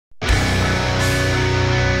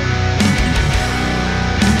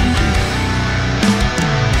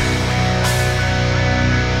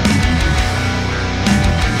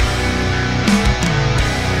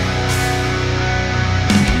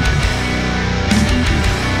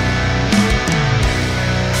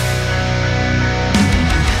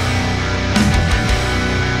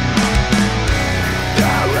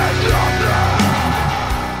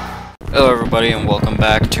everybody, and welcome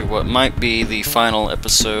back to what might be the final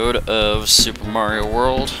episode of Super Mario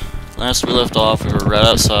World. Last we left off, we were right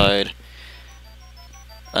outside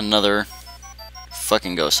another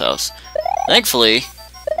fucking ghost house. Thankfully,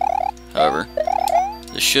 however,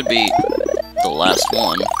 this should be the last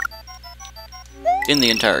one in the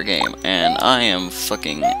entire game, and I am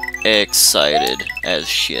fucking excited as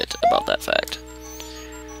shit about that fact.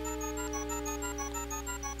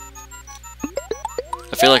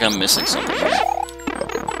 I feel like I'm missing something here.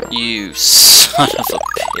 You son of a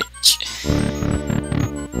bitch.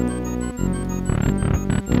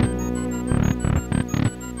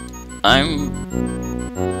 I'm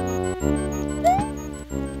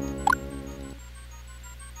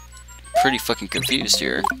pretty fucking confused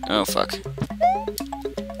here. Oh fuck.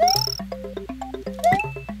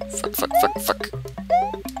 Fuck.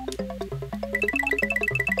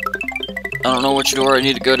 I don't know which door I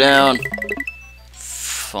need to go down.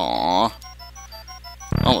 Aww.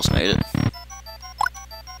 Almost made it.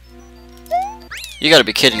 You gotta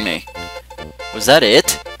be kidding me. Was that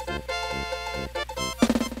it?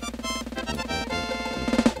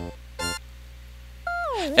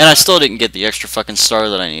 And I still didn't get the extra fucking star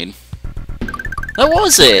that I need. That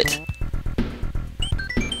was it!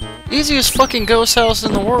 Easiest fucking ghost house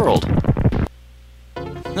in the world.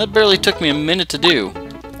 That barely took me a minute to do.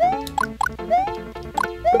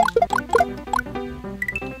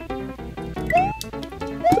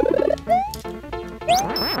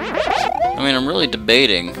 I mean, I'm really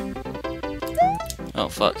debating. Oh,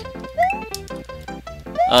 fuck.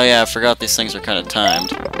 Oh yeah, I forgot these things are kind of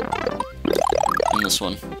timed. In this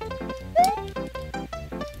one.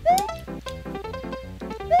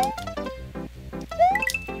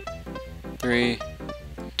 Three,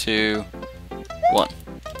 2, 1.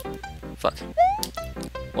 Fuck.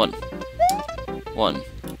 1.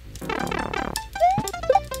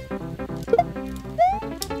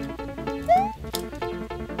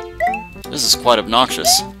 This is quite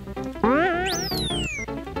obnoxious.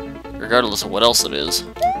 Regardless of what else it is.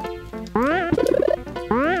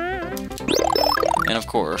 And of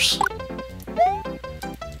course,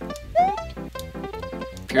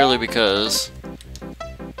 purely because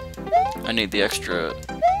I need the extra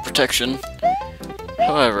protection.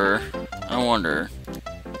 However, I wonder...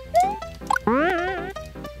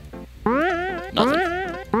 Nothing.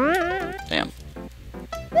 Damn.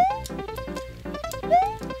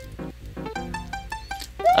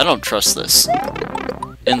 I don't trust this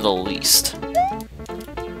in the least.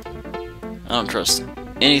 I don't trust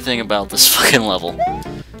anything about this fucking level.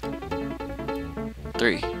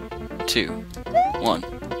 3, 2, 1.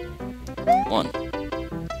 1.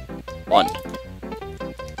 1.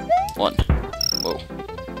 1. Whoa.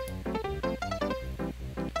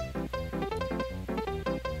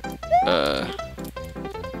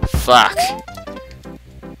 Fuck.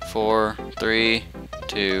 4, 3,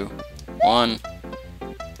 2, 1.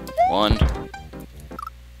 1.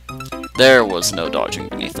 There was no dodging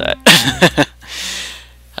beneath that.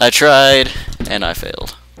 I tried, and I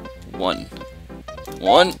failed. 1.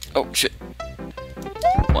 Oh, shit.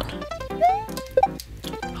 1.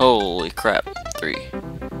 Holy crap. 3,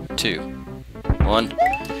 2, 1.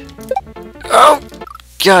 Oh!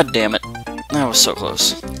 God damn it. That was so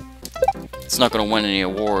close. It's not going to win any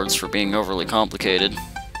awards for being overly complicated.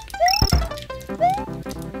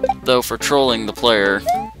 Though for trolling the player,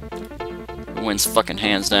 it wins fucking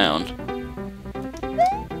hands down.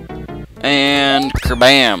 And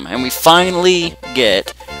kerbam! And we finally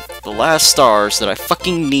get the last stars that I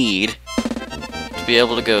fucking need to be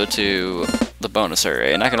able to go to the bonus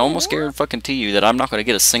area. And I can almost guarantee you that I'm not going to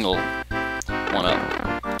get a single one up.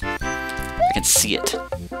 I can see it.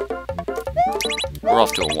 We're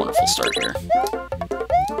off to a wonderful start here.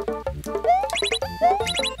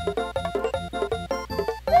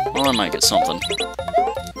 Well, I might get something.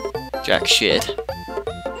 Jack shit.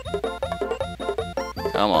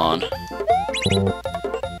 Come on.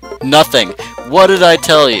 Nothing! What did I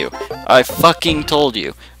tell you? I fucking told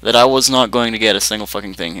you that I was not going to get a single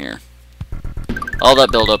fucking thing here. All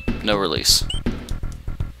that build up, no release.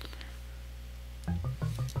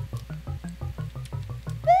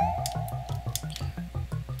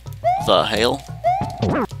 The hell?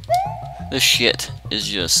 This shit is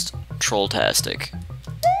just trolltastic.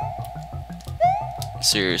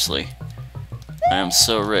 Seriously. I am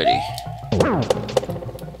so ready.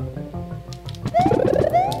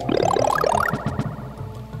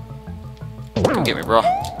 Come get me, bro.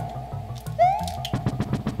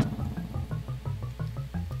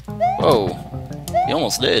 Whoa. He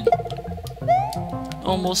almost did.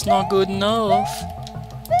 Almost not good enough.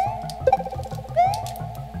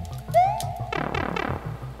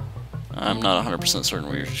 I'm not 100% certain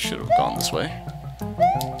we should have gone this way.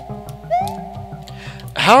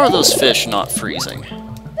 How are those fish not freezing?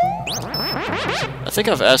 I think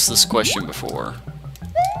I've asked this question before.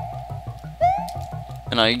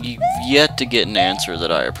 And I've yet to get an answer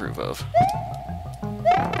that I approve of.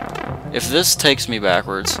 If this takes me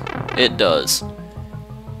backwards, it does.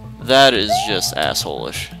 That is just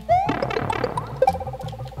asshole-ish.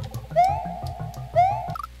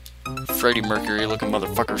 Freddie Mercury looking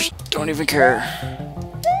motherfuckers. Don't even care.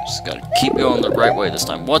 Just gotta keep going the right way this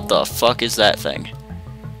time. What the fuck is that thing?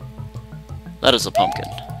 That is a pumpkin.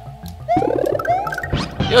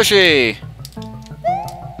 Yoshi!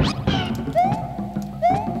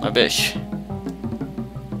 My bitch.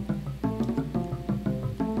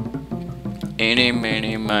 Eeny,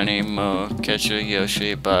 meeny, miny, mo. Catch a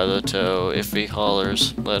Yoshi by the toe. If he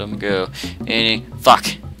hollers, let him go. Eeny. Fuck!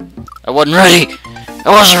 I wasn't ready! I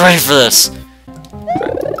wasn't ready for this!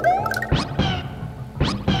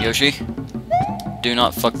 Yoshi, do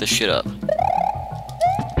not fuck this shit up.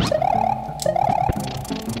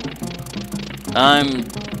 I'm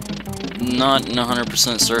not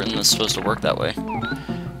 100% certain this is supposed to work that way.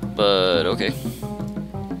 But, okay.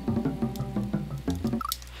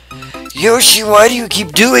 Yoshi, why do you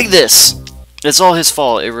keep doing this? It's all his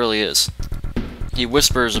fault, it really is. He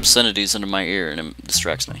whispers obscenities into my ear and it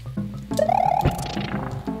distracts me.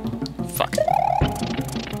 Fuck.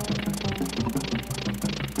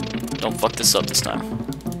 Don't fuck this up this time.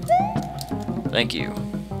 Thank you.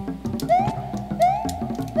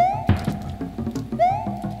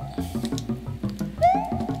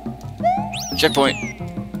 Checkpoint.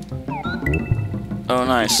 Oh,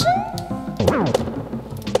 nice.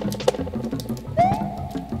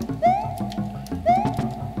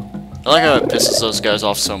 I like how it pisses those guys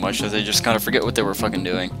off so much that they just kind of forget what they were fucking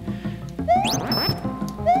doing.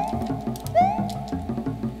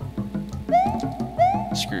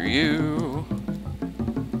 Screw you.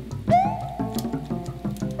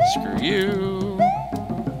 Screw you.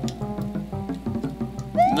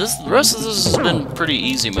 The rest of this has been pretty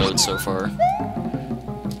easy mode so far.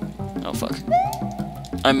 Oh fuck.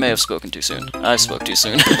 I may have spoken too soon. I spoke too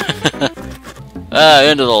soon. Ah,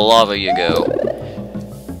 into the lava you go.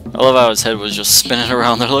 I love how his head was just spinning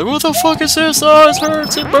around there like, what the fuck is this? Oh, it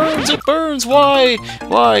hurts, it burns, why?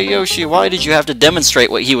 Why, Yoshi, why did you have to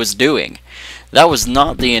demonstrate what he was doing? That was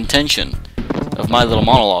not the intention of my little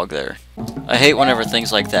monologue there. I hate whenever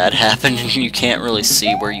things like that happen and you can't really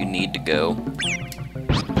see where you need to go.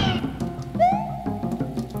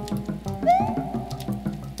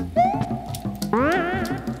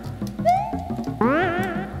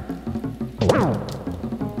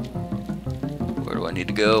 Where do I need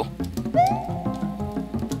to go?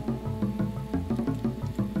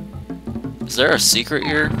 Is there a secret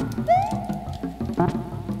here?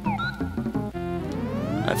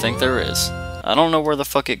 I think there is. I don't know where the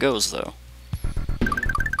fuck it goes, though.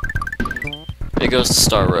 It goes to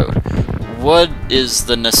Star Road. What is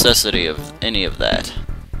the necessity of any of that?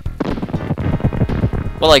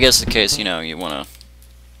 Well, I guess in case, you know, you wanna...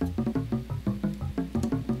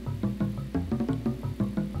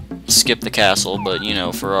 skip the castle, but, you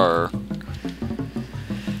know, for our...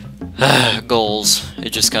 goals, it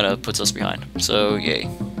just kind of puts us behind. So, yay.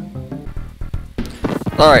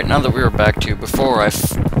 Alright, now that we are back to before I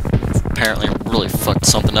apparently really fucked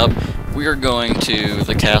something up, we are going to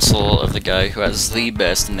the castle of the guy who has the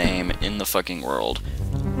best name in the fucking world.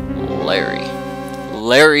 Larry.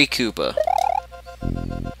 Larry Koopa.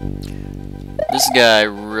 This guy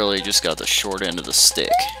really just got the short end of the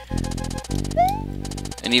stick.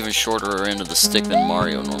 An even shorter end of the stick than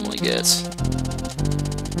Mario normally gets.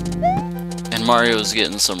 And Mario's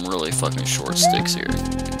getting some really fucking short sticks here.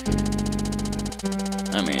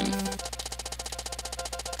 I mean...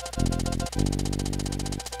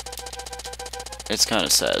 it's kind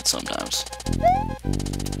of sad sometimes.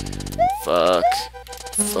 Fuck.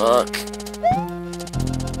 Fuck.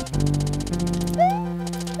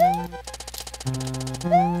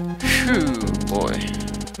 Phew, boy.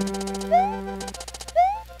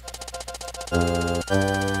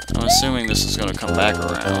 I'm assuming this is gonna come back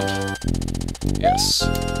around. Yes.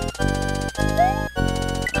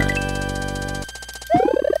 Right.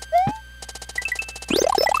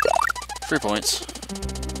 3 points.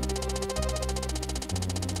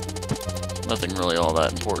 Nothing really all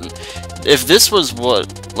that important. If this was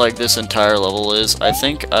what, like, this entire level is, I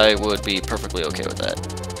think I would be perfectly okay with that.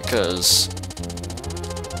 Because,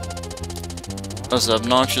 as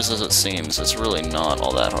obnoxious as it seems, it's really not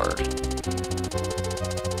all that hard.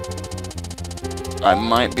 I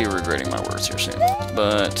might be regretting my words here soon,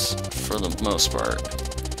 but for the most part,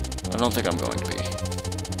 I don't think I'm going to be.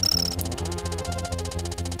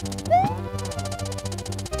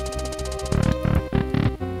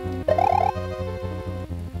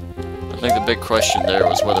 think the big question there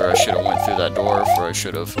was whether I should have went through that door or I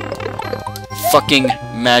should have. Fucking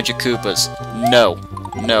Magic Koopas. No.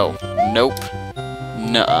 No. Nope.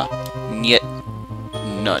 Nuh-uh. Nyet.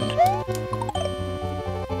 None.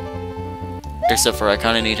 Except for I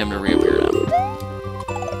kind of need him to reappear now.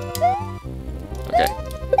 Okay.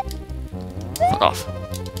 Fuck off.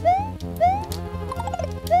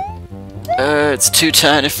 It's too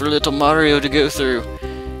tiny for little Mario to go through.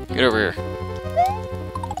 Get over here.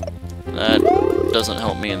 That doesn't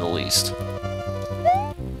help me in the least.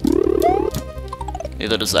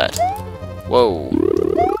 Neither does that. Whoa.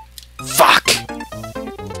 Fuck!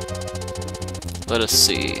 Let us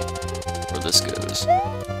see where this goes.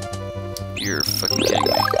 You're fucking kidding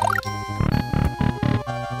me.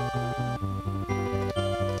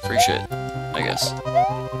 Free shit, I guess.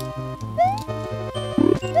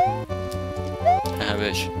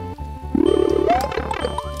 Bitch.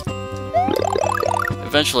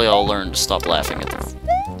 Eventually I'll learn to stop laughing at the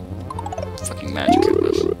fucking Magic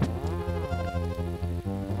Koopas.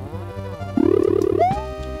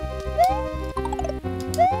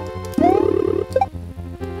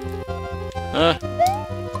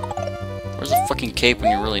 Where's the fucking cape when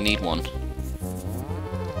you really need one?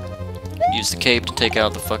 Use the cape to take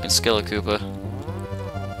out the fucking Skelecoopa.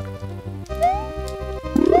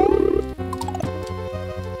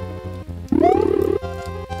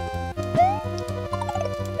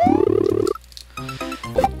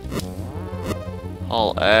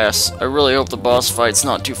 All ass. I really hope the boss fight's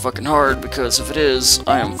not too fucking hard, because if it is,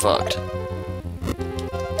 I am fucked.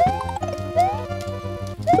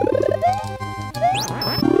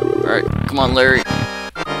 Alright, come on, Larry.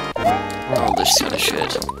 Oh, this kind of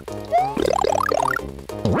shit.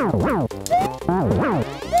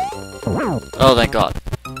 Oh, thank God.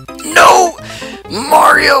 No!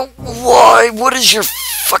 Mario! Why? What is your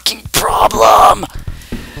fucking problem?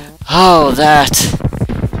 Oh, that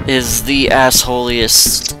is the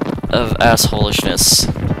assholiest of assholishness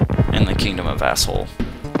in the kingdom of asshole.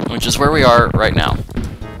 Which is where we are right now.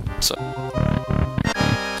 So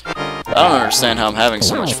I don't understand how I'm having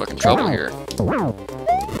so much fucking trouble here.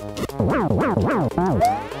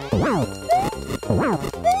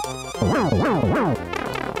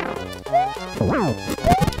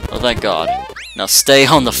 Oh, thank God. Now stay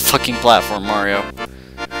on the fucking platform, Mario.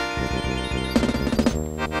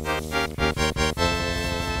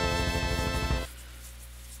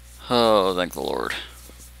 Oh, thank the Lord.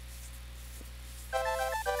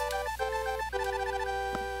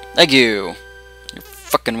 Thank you! You're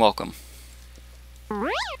fucking welcome.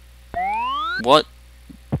 What?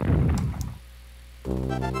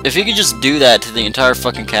 If you could just do that to the entire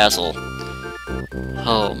fucking castle.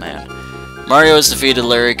 Oh, man. Mario has defeated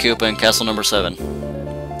Larry Koopa in castle number 7.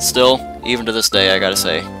 Still, even to this day, I gotta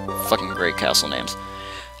say, fucking great castle names.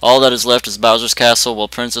 All that is left is Bowser's castle while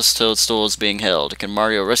Princess Toadstool is being held. Can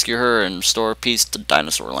Mario rescue her and restore peace to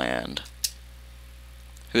Dinosaur Land?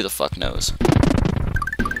 Who the fuck knows?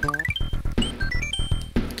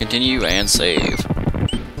 Continue and save.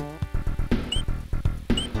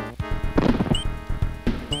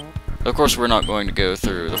 Of course, we're not going to go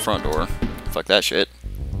through the front door. Fuck that shit.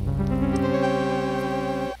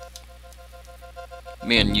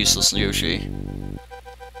 Me and useless Yoshi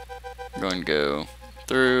are going to go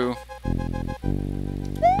through.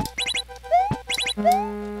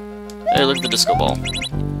 Hey, look at the disco ball.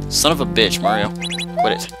 Son of a bitch, Mario.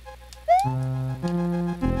 Quit it.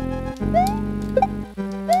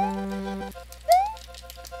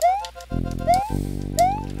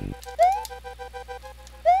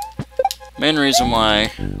 Main reason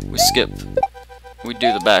why we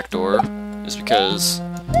do the back door is because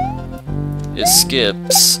it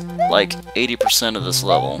skips like 80% of this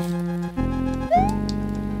level.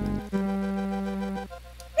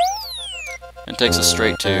 And takes us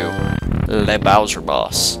straight to the Bowser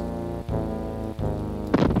boss.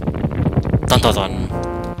 Dun dun dun.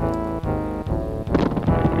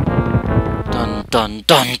 Dun dun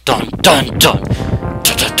dun dun dun dun.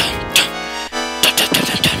 Dun dun dun dun. Dun dun dun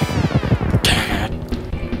dun dun.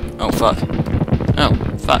 Oh fuck. Oh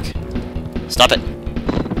fuck. Stop it.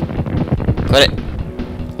 Quit it.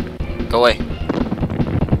 Go away.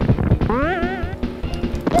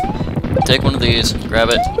 Take one of these, grab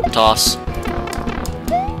it, toss.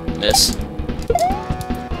 Miss.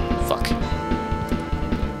 Fuck.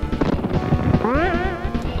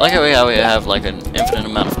 I like how we have like an infinite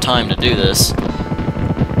amount of time to do this.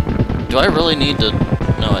 Do I really need to?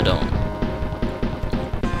 No, I don't.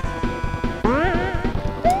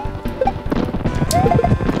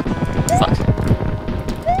 Fuck.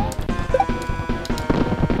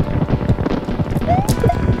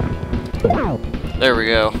 There we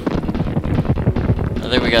go.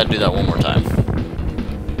 think we gotta do that one more time.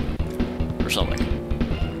 Or something.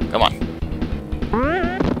 Come on.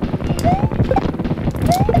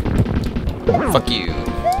 Fuck you.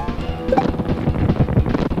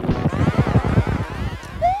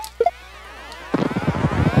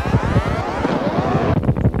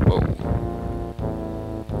 Whoa.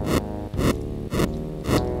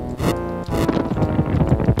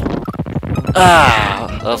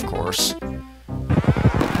 Ah, of course.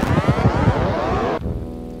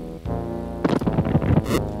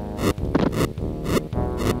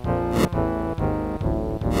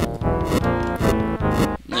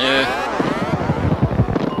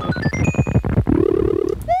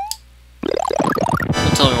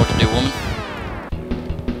 Tell me what to do, woman.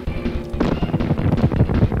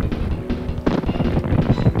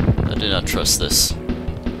 I do not trust this.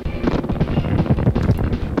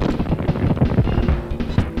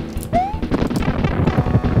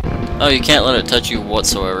 Oh, you can't let it touch you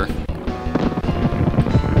whatsoever.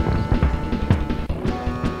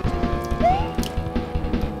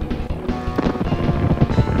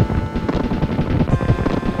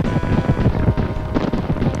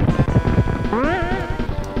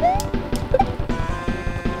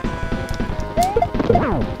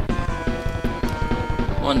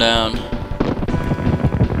 One down.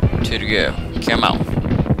 Two to go. Come out.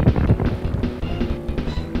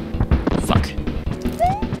 Fuck.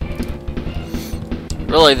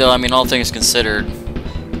 Really though, I mean, all things considered,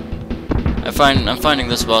 I'm finding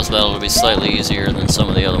this boss battle to be slightly easier than some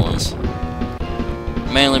of the other ones.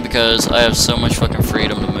 Mainly because I have so much fucking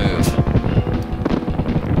freedom to move.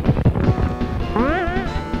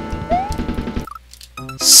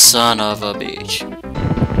 Son of a bitch.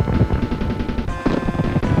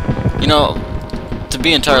 You know, to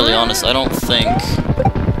be entirely honest, I don't think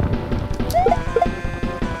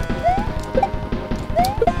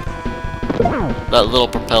that little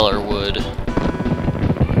propeller would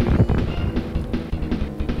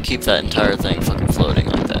keep that entire thing fucking floating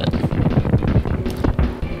like that.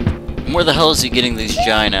 And where the hell is he getting these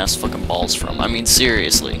giant ass fucking balls from? I mean,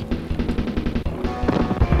 seriously.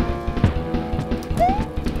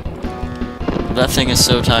 That thing is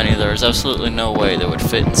so tiny, there's absolutely no way they would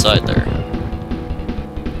fit inside there.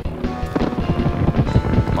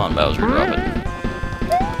 Come on, Bowser, drop it.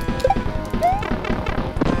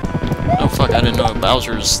 Oh fuck, I didn't know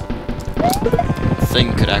Bowser's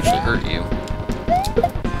thing could actually hurt you.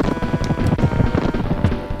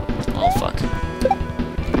 Oh fuck.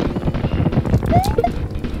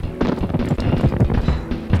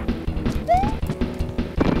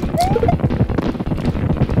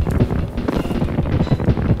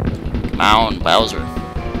 Come on, Bowser.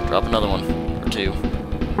 Drop another one. Or two.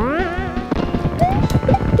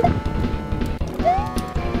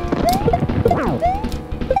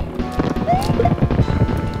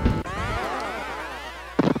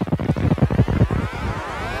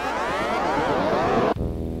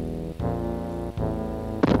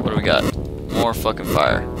 What do we got? More fucking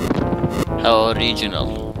fire. How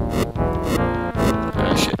original.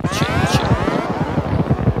 Oh shit, shit, shit.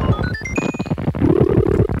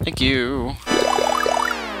 Thank you.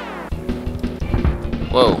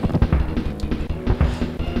 Whoa.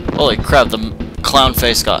 Holy crap, the clown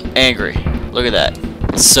face got angry. Look at that.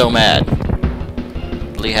 It's so mad.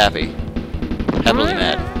 Really happy. Happily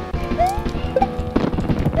mad.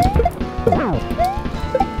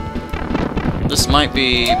 This might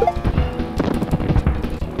be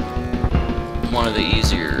one of the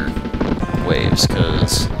easier waves,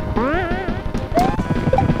 because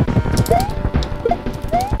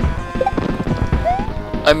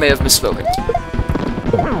I may have misspoken.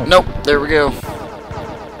 Nope, there we go.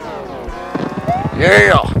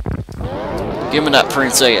 Yeah! Give me that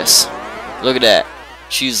princess. Look at that.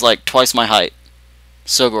 She's like twice my height.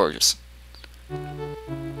 So gorgeous.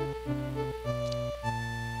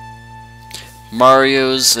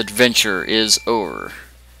 Mario's adventure is over.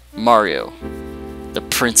 Mario, the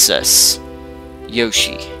princess,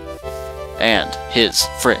 Yoshi, and his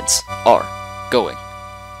friends are going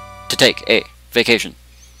to take a vacation.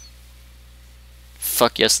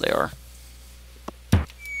 Fuck yes they are.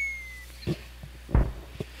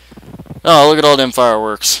 Oh, look at all them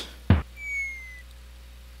fireworks.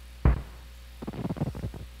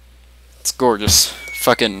 It's gorgeous.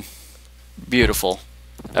 Fucking beautiful.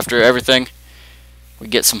 After everything, we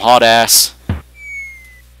get some hot ass.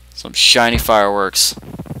 Some shiny fireworks.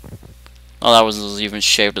 Oh, that was even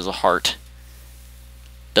shaped as a heart.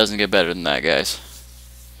 Doesn't get better than that, guys.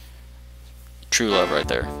 True love right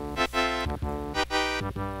there.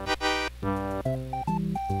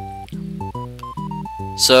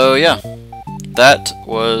 So, yeah. That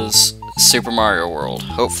was Super Mario World.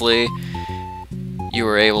 Hopefully you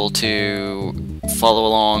were able to follow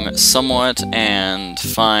along somewhat and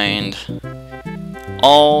find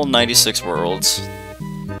all 96 worlds.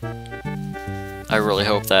 I really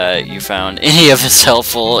hope that you found any of this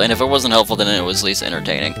helpful, and if it wasn't helpful, then it was at least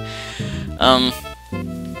entertaining. I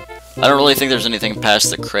don't really think there's anything past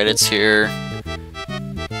the credits here.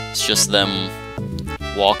 It's just them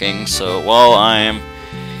walking, so while I'm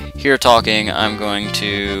here talking, I'm going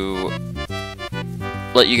to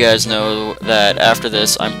let you guys know that after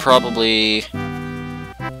this, I'm probably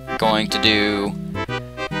going to do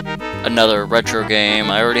another retro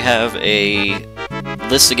game. I already have a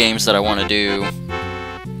list of games that I want to do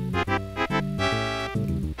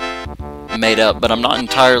made up, but I'm not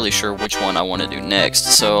entirely sure which one I want to do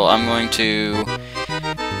next. So I'm going to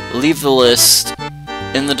leave the list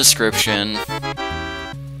in the description,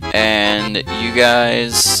 and you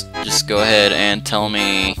guys just go ahead and tell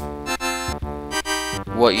me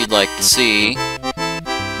what you'd like to see.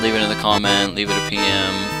 Leave it in the comment, leave it a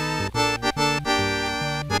PM.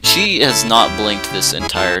 She has not blinked this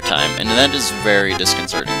entire time, and that is very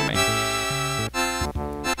disconcerting to me.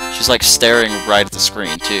 She's like staring right at the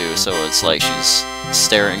screen too, so it's like she's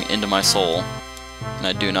staring into my soul, and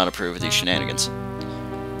I do not approve of these shenanigans.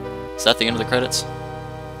 Is that the end of the credits?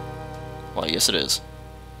 Well, yes it is.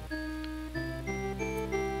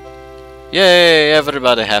 Yay,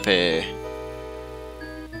 everybody happy.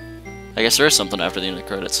 I guess there is something after the end of the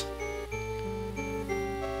credits.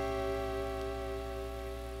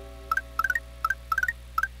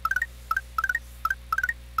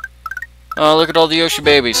 Oh, look at all the Yoshi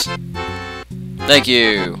babies. Thank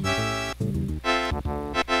you.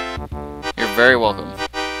 You're very welcome.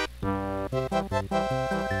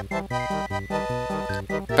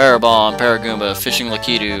 Parabon, Paragoomba, Fishing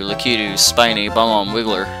Lakitu, Lakitu, Spiny, Bum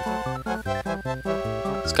Wiggler.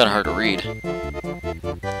 It's kinda hard to read.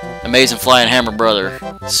 Amazing Flying Hammer Brother,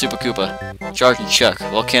 Super Koopa, Charging Chuck,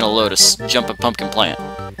 Volcano Lotus, Jumping Pumpkin Plant.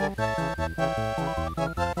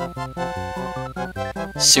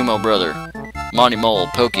 Sumo Brother, Monty Mole,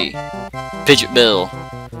 Pokey, Pidgeot Bill.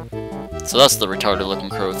 So that's the retarded looking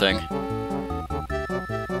crow thing.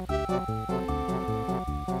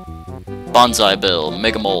 Bonsai Bill,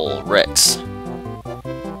 Mega Mole, Rex.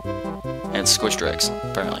 And Squished Rex,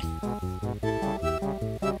 apparently.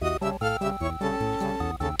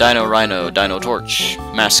 Dino Rhino, Dino Torch,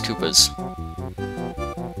 Masked Koopas.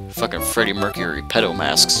 Fucking Freddie Mercury pedo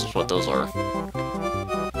masks is what those are.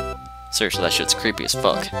 Seriously, that shit's creepy as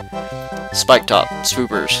fuck. Spike Top,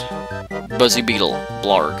 Swoopers, Buzzy Beetle,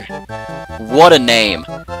 Blarg. What a name!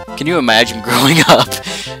 Can you imagine growing up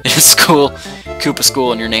in a school, Koopa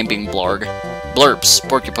school, and your name being Blarg? Blurps,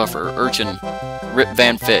 Porky Puffer, Urchin, Rip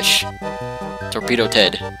Van Fish, Torpedo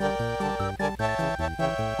Ted,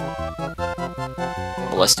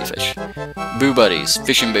 Molesty Fish, Boo Buddies,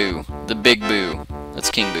 Fish and Boo, The Big Boo,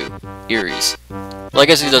 that's King Boo, Eries. Well, I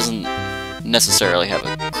guess he doesn't necessarily have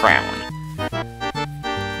a crown.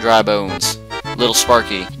 Dry Bones, Little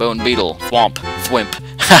Sparky, Bone Beetle, Thwomp, Thwimp,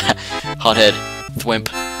 Hothead,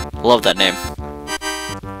 Thwimp, love that name.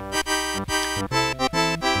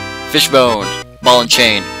 Fishbone, Ball and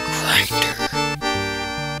Chain, Grinder.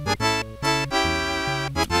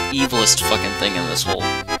 Evilest fucking thing in this whole.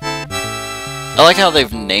 I like how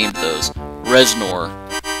they've named those. Reznor,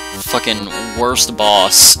 fucking worst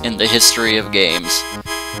boss in the history of games.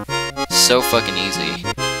 So fucking easy.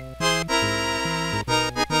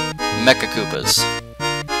 Mecha Koopas,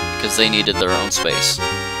 because they needed their own space.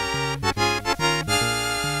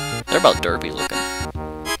 They're about derpy looking.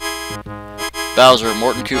 Bowser,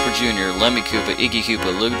 Morton Koopa Jr., Lemmy Koopa, Iggy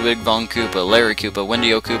Koopa, Ludwig von Koopa, Larry Koopa,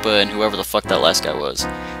 Wendy-O Koopa, and whoever the fuck that last guy was.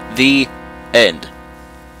 The end.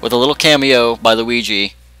 With a little cameo by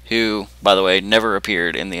Luigi, who, by the way, never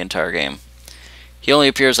appeared in the entire game. He only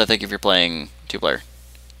appears, I think, if you're playing two-player.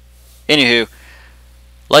 Anywho,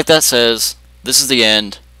 like that says, this is the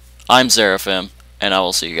end. I'm Xeraphim, and I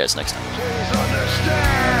will see you guys next time.